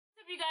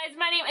You guys,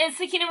 my name is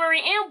Sakina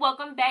Marie and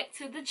welcome back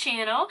to the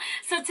channel.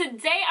 So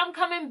today I'm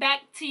coming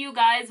back to you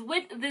guys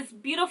with this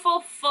beautiful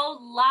faux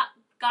lock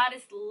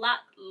goddess lock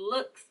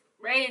looks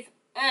braids.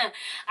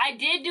 I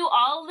did do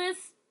all this.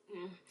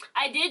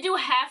 I did do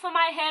half of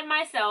my head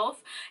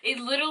myself. It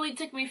literally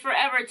took me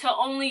forever to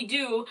only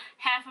do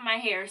half of my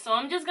hair. So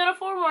I'm just gonna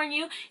forewarn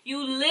you,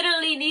 you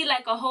literally need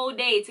like a whole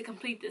day to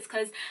complete this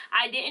because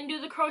I didn't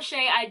do the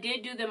crochet. I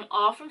did do them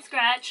all from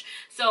scratch.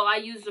 So I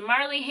used the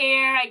Marley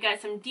hair. I got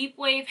some deep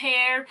wave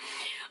hair.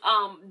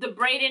 The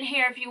braiding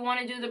hair if you want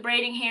to do the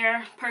braiding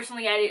hair.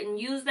 Personally, I didn't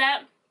use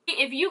that.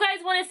 If you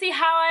guys want to see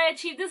how I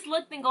achieved this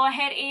look, then go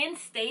ahead and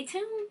stay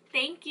tuned.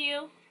 Thank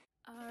you.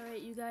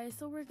 Alright you guys,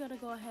 so we're gonna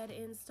go ahead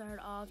and start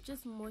off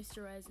just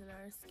moisturizing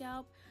our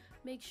scalp.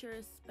 Make sure,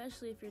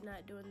 especially if you're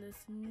not doing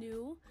this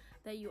new,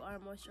 that you are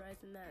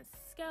moisturizing that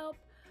scalp.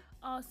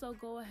 Also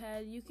go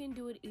ahead, you can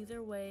do it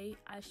either way.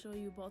 I show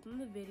you both in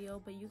the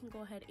video, but you can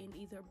go ahead and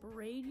either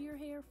braid your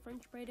hair,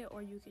 French braid it,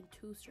 or you can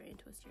two-strand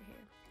twist your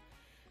hair.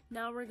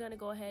 Now we're gonna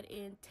go ahead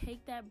and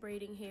take that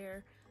braiding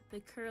hair, the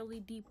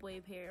curly deep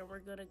wave hair, and we're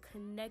gonna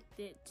connect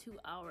it to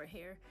our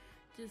hair.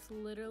 Just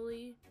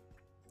literally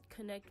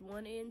connect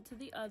one end to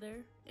the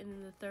other, and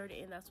then the third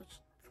end, that's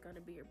what's going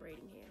to be your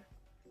braiding hair.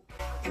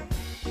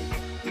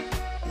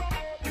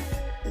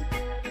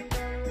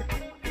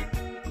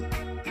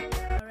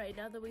 Alright,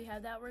 now that we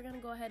have that, we're going to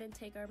go ahead and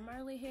take our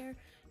Marley hair.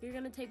 You're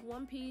going to take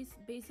one piece,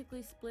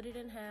 basically split it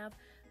in half,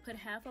 put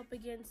half up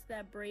against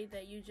that braid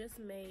that you just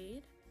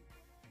made,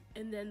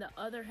 and then the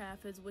other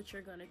half is what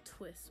you're going to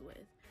twist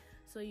with.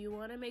 So you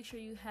want to make sure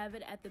you have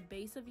it at the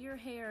base of your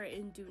hair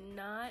and do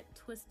not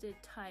twist it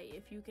tight.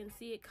 If you can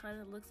see, it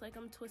kind of looks like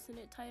I'm twisting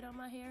it tight on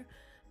my hair,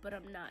 but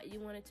I'm not. You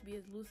want it to be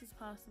as loose as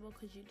possible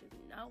because you do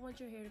not want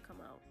your hair to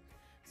come out.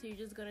 So you're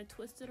just going to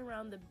twist it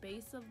around the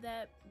base of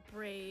that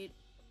braid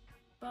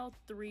about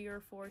 3 or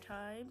 4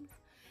 times.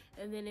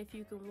 And then if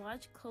you can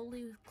watch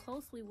closely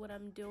what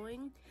I'm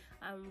doing,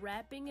 I'm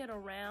wrapping it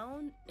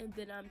around and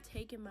then I'm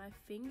taking my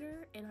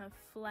finger and I'm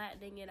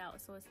flattening it out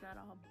so it's not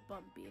all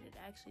bumpy and it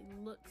actually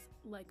looks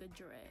like a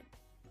dread.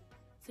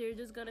 So you're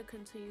just going to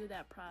continue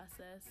that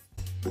process.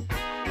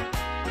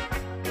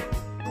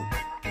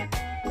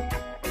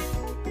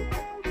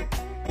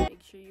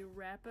 Make sure you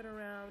wrap it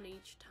around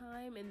each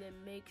time and then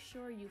make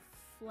sure you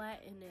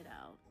flatten it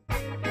out.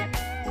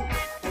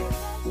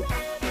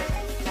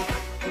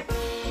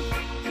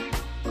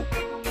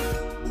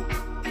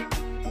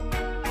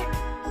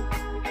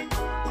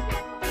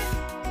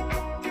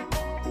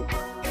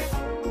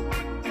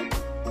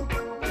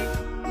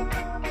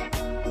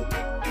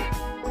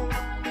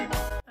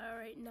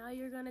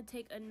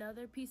 Take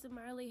another piece of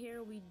Marley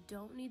hair. We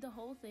don't need the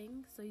whole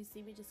thing, so you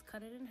see me just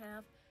cut it in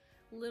half.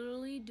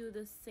 Literally do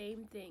the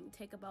same thing.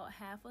 Take about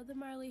half of the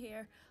Marley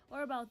hair,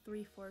 or about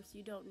 3/4.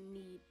 You don't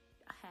need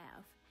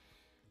half.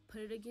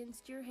 Put it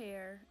against your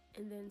hair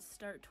and then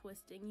start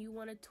twisting. You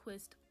want to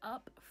twist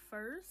up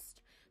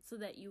first so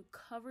that you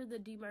cover the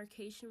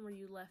demarcation where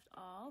you left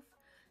off,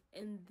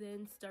 and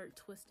then start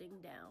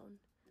twisting down.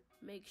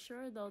 Make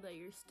sure though that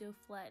you're still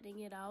flattening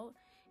it out,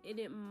 and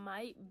it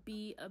might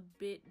be a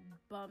bit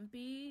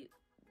bumpy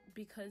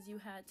because you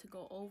had to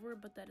go over,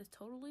 but that is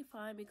totally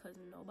fine because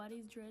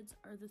nobody's dreads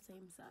are the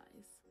same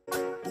size.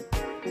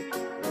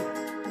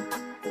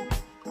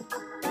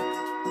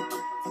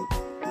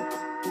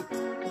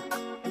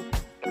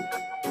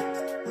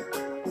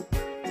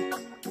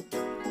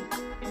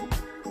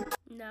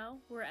 Now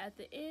we're at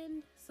the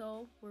end,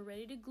 so we're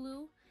ready to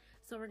glue.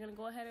 So we're going to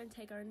go ahead and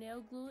take our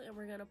nail glue and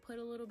we're going to put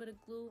a little bit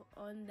of glue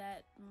on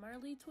that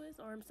Marley twist,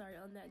 or I'm sorry,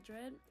 on that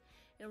dread.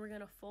 And we're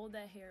going to fold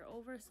that hair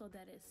over so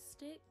that it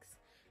sticks.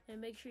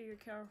 And make sure you're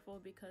careful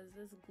because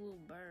this glue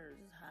burns.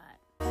 It's hot.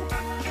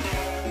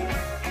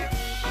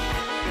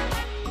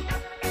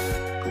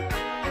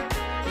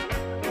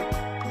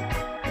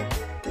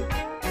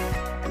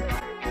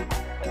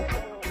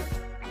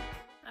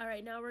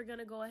 Alright, now we're going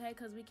to go ahead,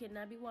 because we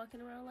cannot be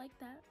walking around like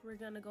that. We're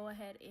going to go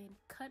ahead and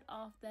cut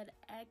off that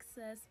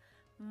excess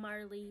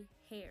Marley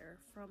hair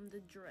from the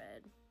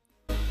dread.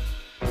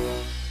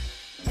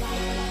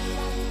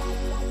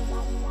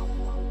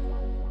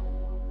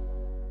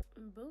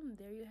 And boom,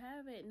 there you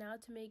have it. Now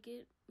to make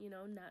it,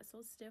 not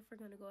so stiff, we're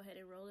going to go ahead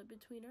and roll it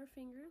between our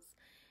fingers.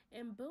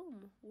 And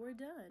boom, we're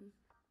done.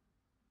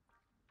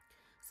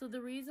 So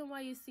the reason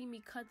why you see me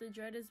cut the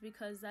dread is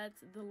because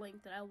that's the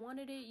length that I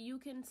wanted it. You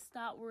can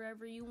stop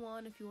wherever you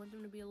want. If you want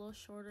them to be a little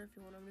shorter, if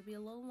you want them to be a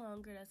little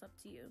longer, that's up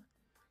to you.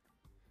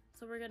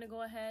 So we're going to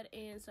go ahead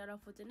and start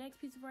off with the next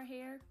piece of our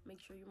hair. Make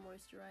sure you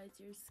moisturize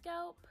your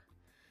scalp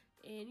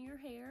and your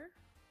hair.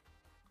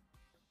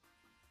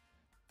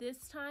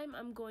 This time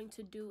I'm going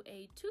to do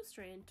a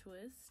 2-strand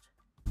twist.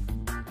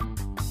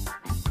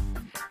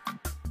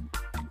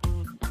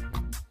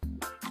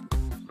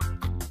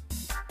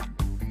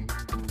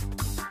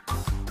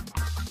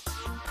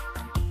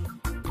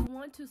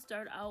 To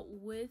start out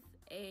with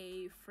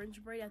a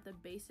French braid at the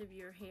base of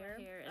your hair,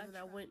 and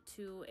then I went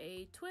to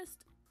a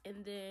twist,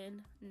 and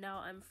then now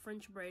I'm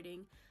French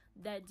braiding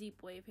that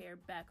deep wave hair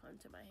back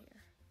onto my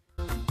hair.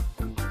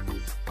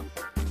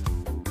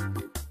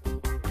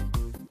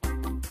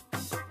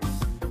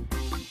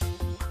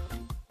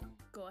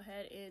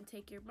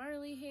 take your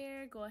Marley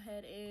hair, go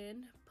ahead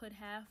and put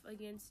half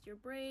against your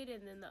braid,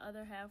 and then the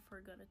other half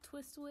we're gonna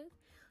twist with.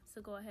 So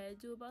go ahead,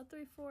 do about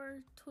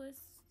 3-4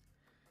 twists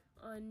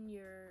on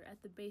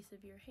at the base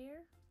of your hair,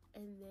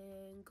 and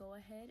then go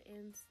ahead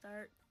and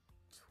start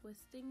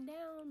twisting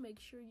down. Make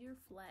sure you're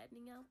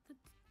flattening out the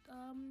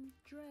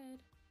dread.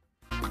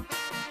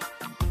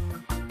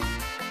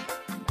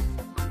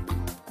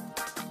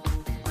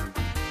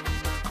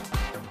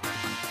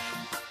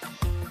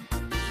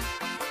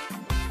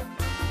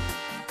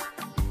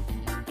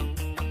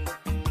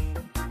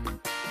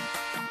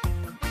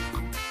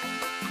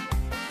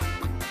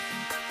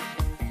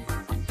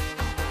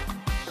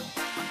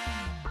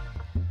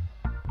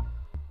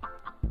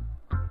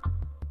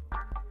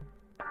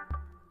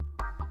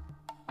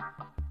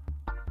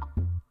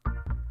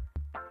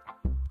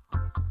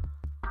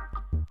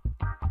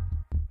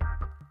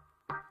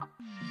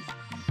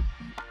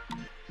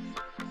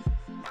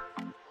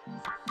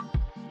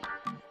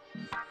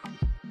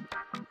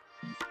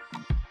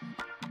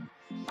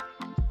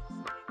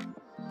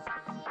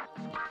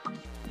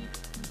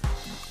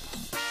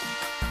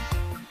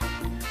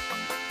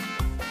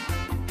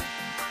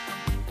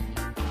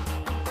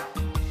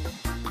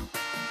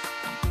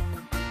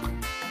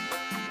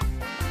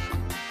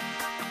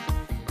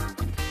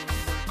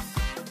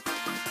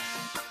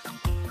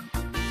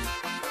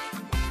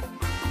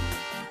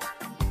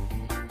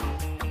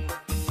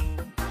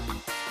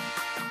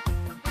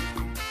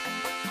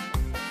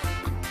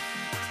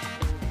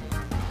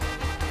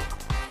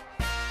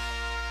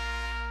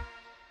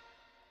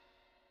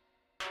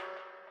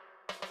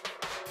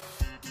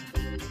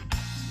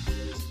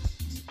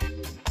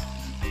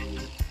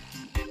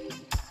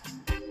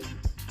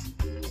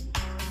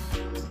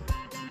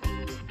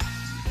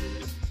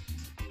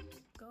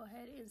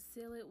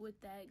 Seal it with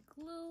that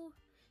glue.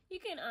 You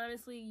can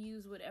honestly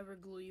use whatever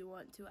glue you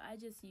want to. I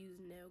just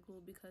use nail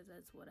glue because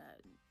that's what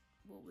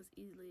was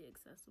easily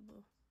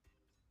accessible.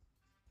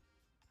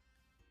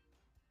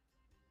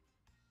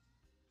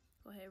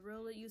 Go ahead,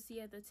 roll it. You see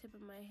at the tip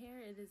of my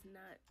hair, it is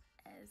not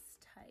as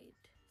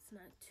tight. It's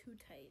not too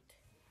tight.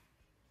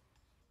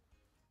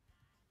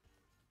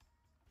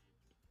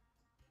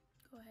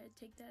 Go ahead,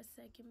 take that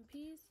second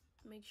piece.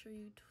 Make sure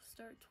you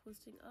start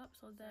twisting up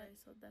so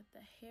that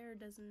the hair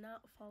does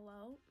not fall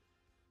out.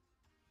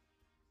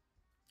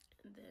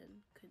 And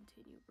then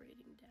continue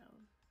braiding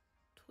down.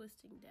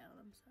 Twisting down.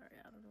 I'm sorry,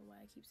 I don't know why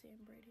I keep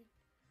saying braiding.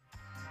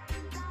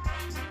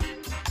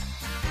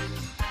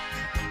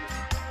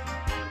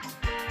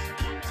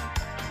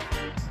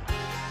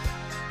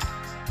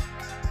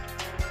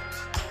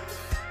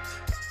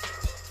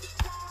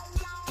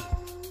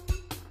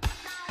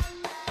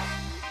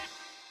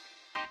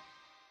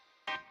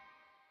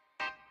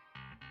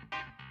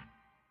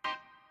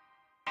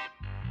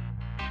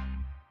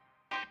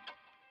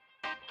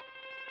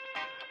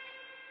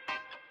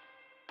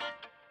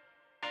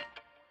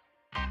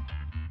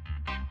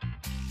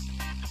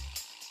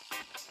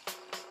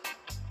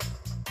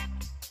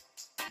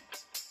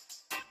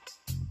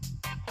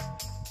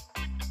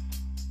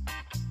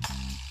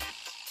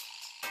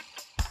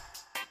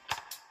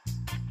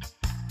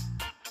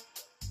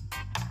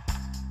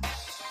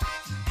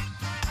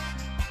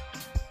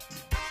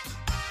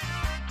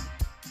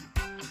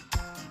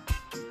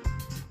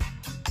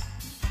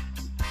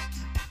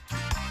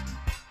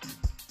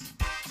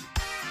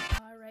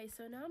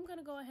 So now I'm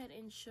gonna go ahead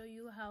and show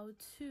you how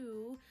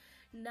to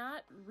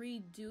not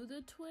redo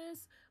the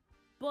twist,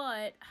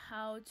 but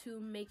how to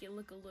make it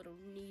look a little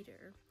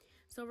neater.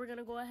 So we're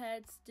gonna go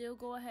ahead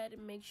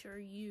and make sure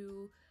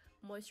you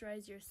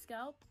moisturize your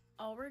scalp.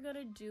 All we're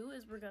gonna do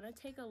is we're gonna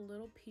take a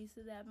little piece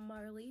of that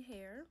Marley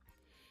hair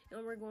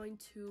and we're going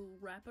to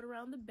wrap it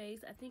around the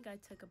base. I think I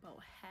took about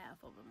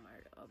half of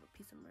a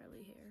piece of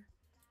Marley hair.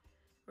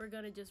 We're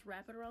gonna just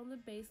wrap it around the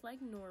base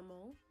like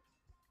normal.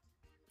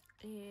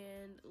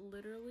 And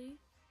literally,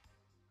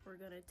 we're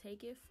gonna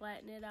take it,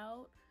 flatten it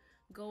out,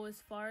 go as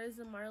far as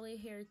the Marley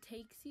hair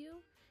takes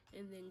you,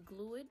 and then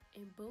glue it,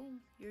 and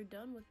boom, you're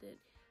done with it.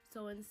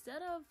 So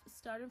instead of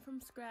starting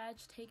from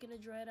scratch, taking a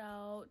dread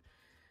out,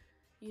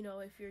 you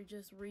know, if you're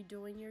just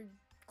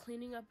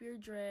cleaning up your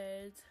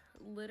dreads,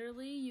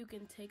 literally, you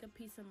can take a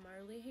piece of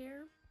Marley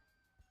hair,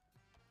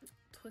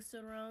 twist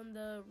it around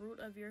the root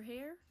of your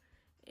hair,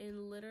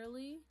 and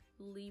literally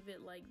leave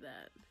it like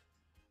that.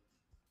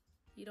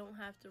 You don't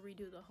have to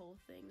redo the whole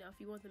thing. Now,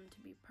 if you want them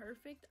to be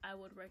perfect, I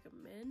would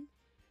recommend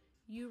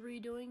you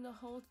redoing the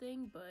whole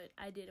thing, but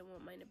I didn't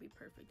want mine to be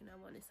perfect, and I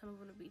wanted some of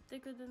them to be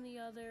thicker than the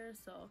other,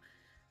 so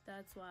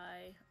that's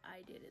why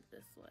I did it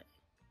this way.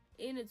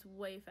 And it's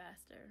way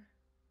faster.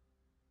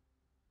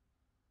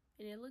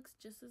 And it looks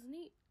just as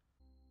neat.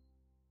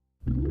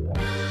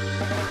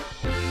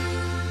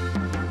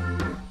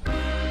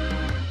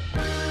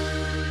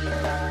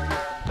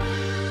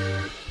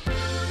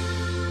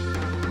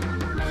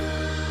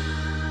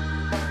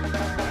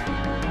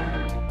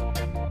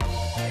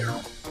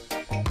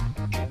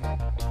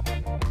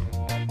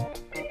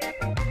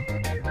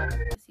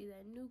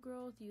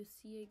 You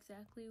see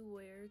exactly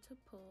where to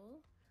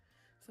pull.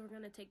 So we're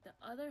going to take the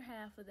other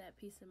half of that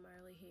piece of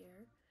Marley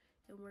hair,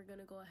 and we're going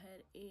to go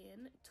ahead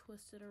and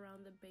twist it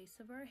around the base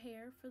of our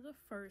hair for the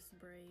first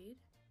braid.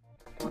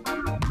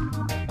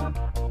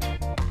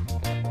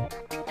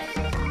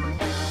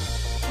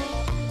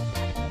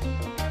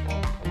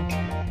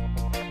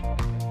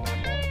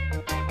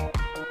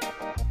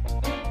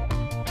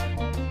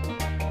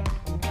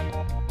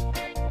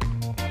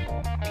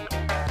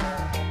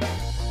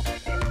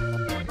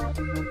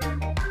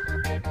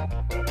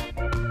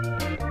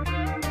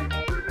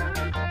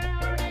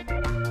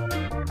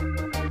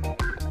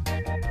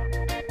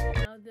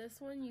 This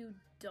one you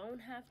don't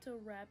have to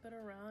wrap it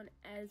around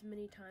as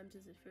many times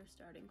as if you're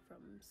starting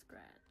from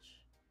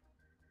scratch.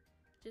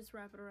 Just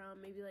wrap it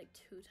around maybe like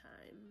 2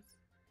 times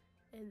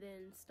and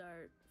then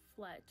start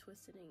flat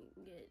twisting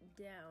it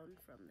down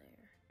from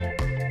there.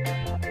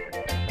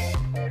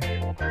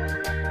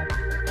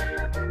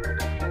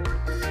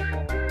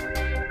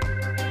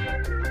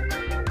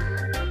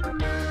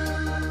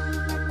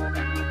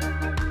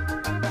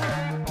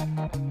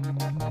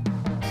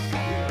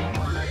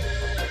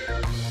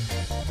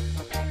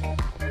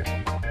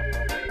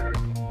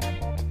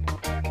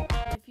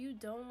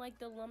 Like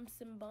the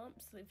lumps and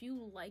bumps, if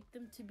you like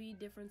them to be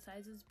different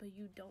sizes but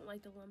you don't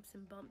like the lumps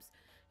and bumps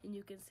and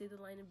you can see the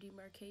line of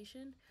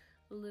demarcation,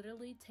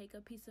 literally take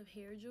a piece of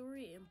hair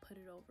jewelry and put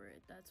it over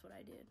it. That's what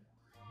I did.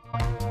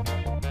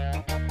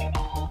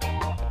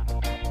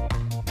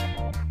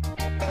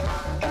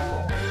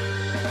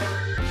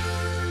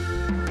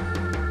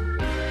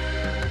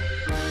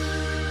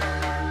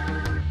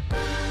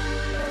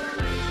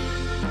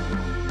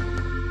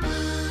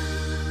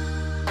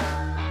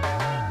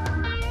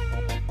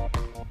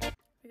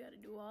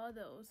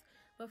 Those,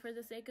 but for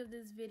the sake of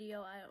this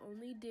video I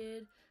only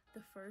did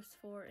the first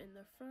 4 in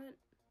the front.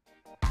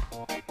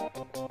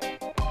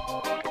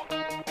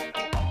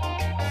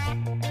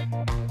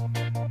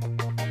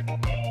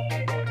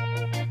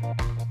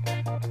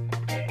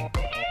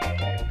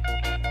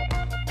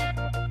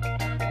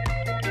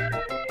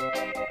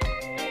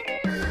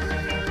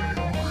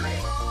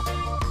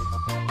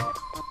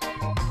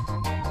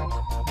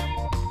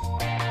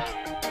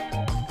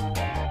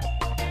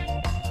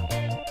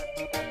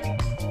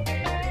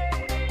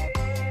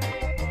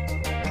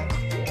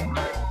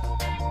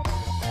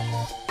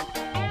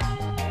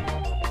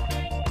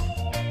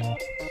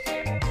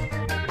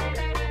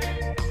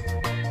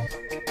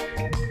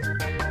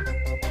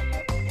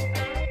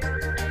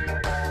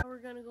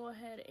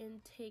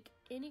 Take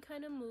any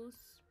kind of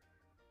mousse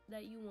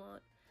that you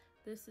want.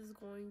 This is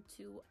going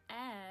to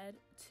add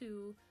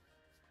to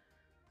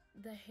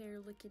the hair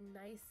looking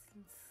nice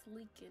and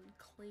sleek and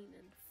clean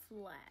and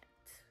flat.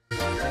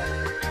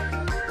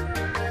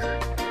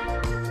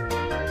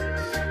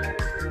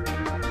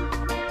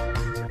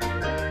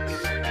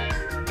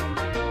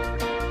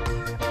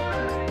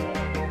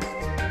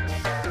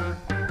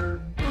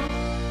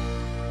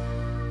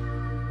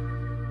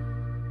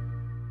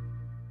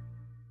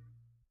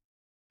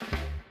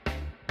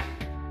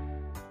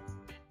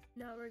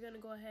 Now we're going to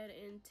go ahead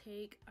and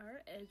take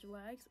our edge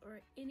wax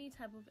or any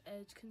type of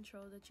edge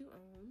control that you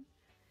own,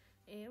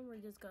 and we're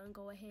just going to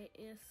go ahead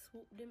and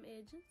swoop them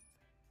edges.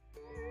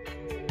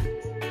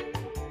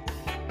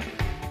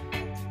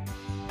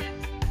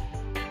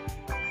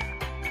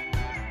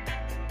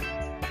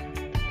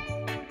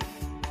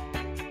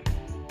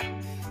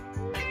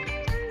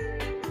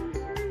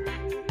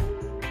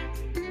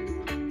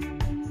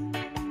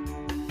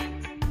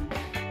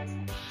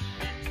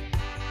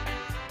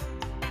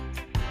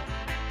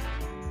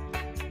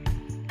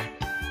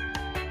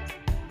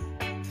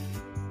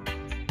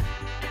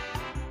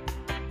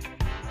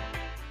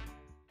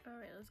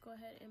 Go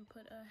ahead and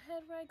put a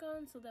head rag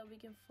on so that we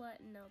can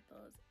flatten out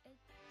those edges.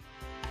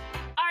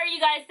 Alright,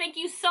 you guys, thank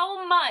you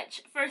so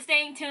much for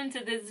staying tuned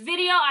to this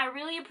video. I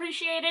really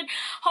appreciate it.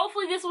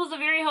 Hopefully this was a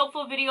very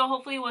helpful video.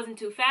 Hopefully it wasn't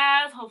too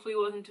fast. Hopefully it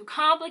wasn't too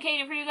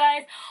complicated for you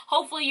guys.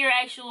 Hopefully you're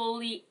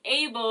actually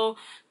able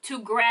to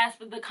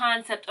grasp the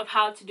concept of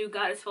how to do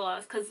Goddess Faux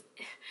Locs, because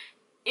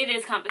it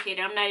is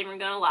complicated. I'm not even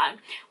gonna lie.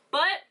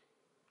 But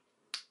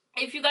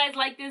if you guys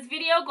like this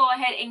video, go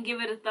ahead and give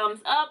it a thumbs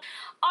up.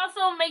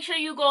 Also, make sure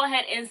you go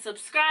ahead and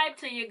subscribe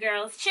to your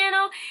girl's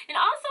channel. And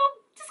also,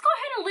 just go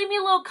ahead and leave me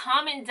a little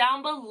comment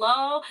down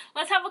below.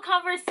 Let's have a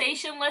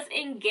conversation. Let's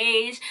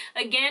engage.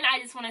 Again,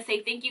 I just want to say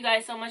thank you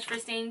guys so much for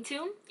staying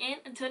tuned. And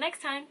until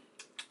next time,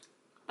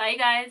 bye, you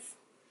guys.